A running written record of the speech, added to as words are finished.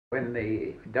When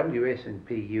the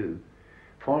WS&PU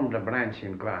formed a branch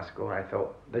in Glasgow, I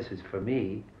thought, this is for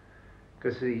me,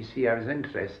 because you see, I was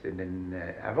interested in,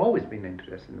 I've always been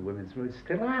interested in the women's movement,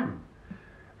 still am.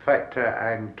 In fact,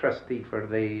 I'm trustee for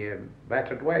the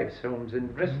Battered Wives Homes in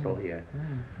Bristol here,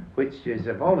 which is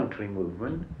a voluntary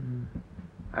movement,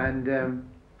 and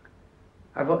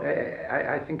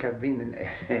I think I've been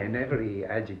in every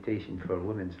agitation for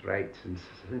women's rights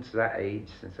since that age,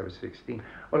 since I was 16.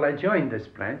 Well, I joined this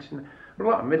branch, and there were a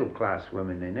lot of middle-class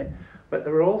women in it, but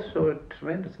there were also a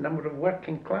tremendous number of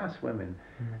working-class women.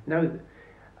 Now,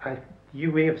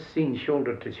 you may have seen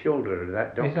Shoulder to Shoulder,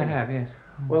 that document. Yes, I have, yes.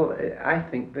 Well, I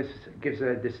think this gives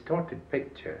a distorted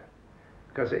picture,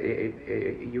 because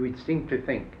you would seem to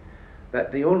think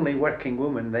that the only working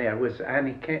woman there was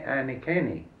Annie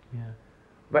Kenney. Yeah.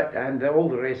 And all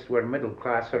the rest were middle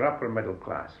class or upper middle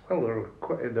class. Well,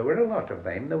 there were a lot of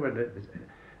them. There were the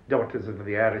daughters of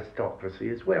the aristocracy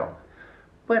as well.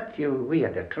 But we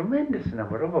had a tremendous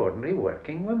number of ordinary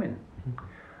working women.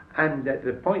 And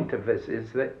the point of this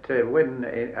is that when,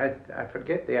 I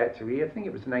forget the actual year, I think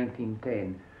it was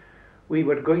 1910, we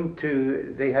were going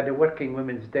to, they had a working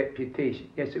women's deputation.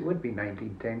 Yes, it would be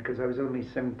 1910, because I was only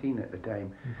 17 at the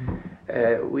time.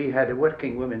 We had a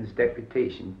working women's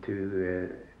deputation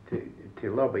to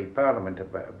lobby Parliament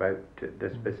about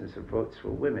this business of votes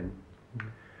for women.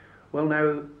 Well,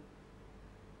 now,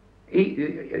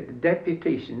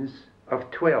 deputations of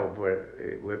 12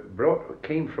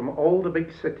 came from all the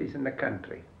big cities in the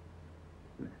country.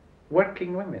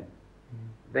 Working women.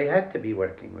 They had to be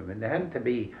working women. They hadn't to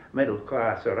be middle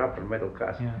class or upper middle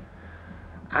class. Yeah.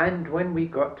 And when we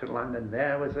got to London,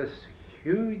 there was this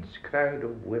huge crowd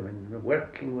of women,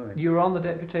 working women. You were on the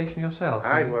deputation yourself?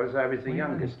 I was the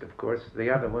youngest, of course. The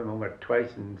other women were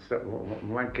twice, and in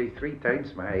one case 3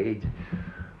 times my age.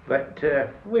 But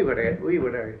we were a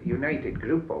united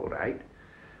group, all right.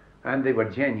 And they were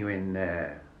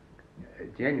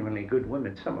genuinely good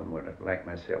women. Some of them were, like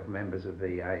myself, members of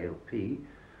the ILP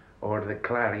or the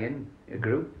Clarion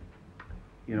group,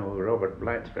 you know, Robert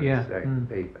Blatchford's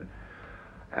paper.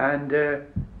 And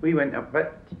we went up,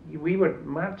 but we were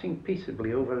marching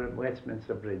peaceably over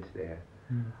Westminster Bridge there.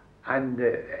 And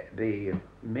the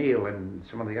Mail and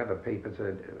some of the other papers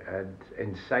had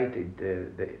incited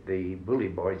the bully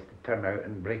boys to turn out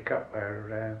and break up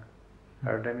our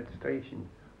demonstration,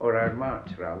 or our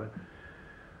march rather.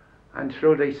 And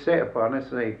so they set upon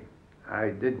us.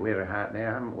 I did wear a hat then.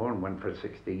 I haven't worn one for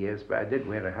 60 years, but I did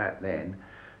wear a hat then.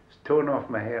 It's torn off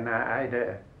my hair, and I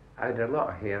had a lot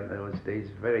of hair in those days,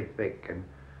 very thick,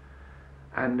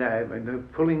 and they were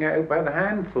pulling it out by the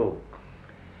handful.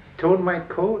 Torn my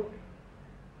coat,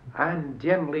 and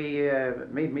generally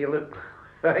made me look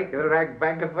like a rag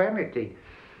bag of vanity.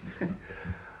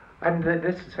 And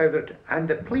this is how and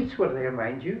the police were there,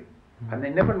 mind you, and they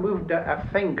never moved a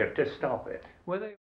finger to stop it. Were they?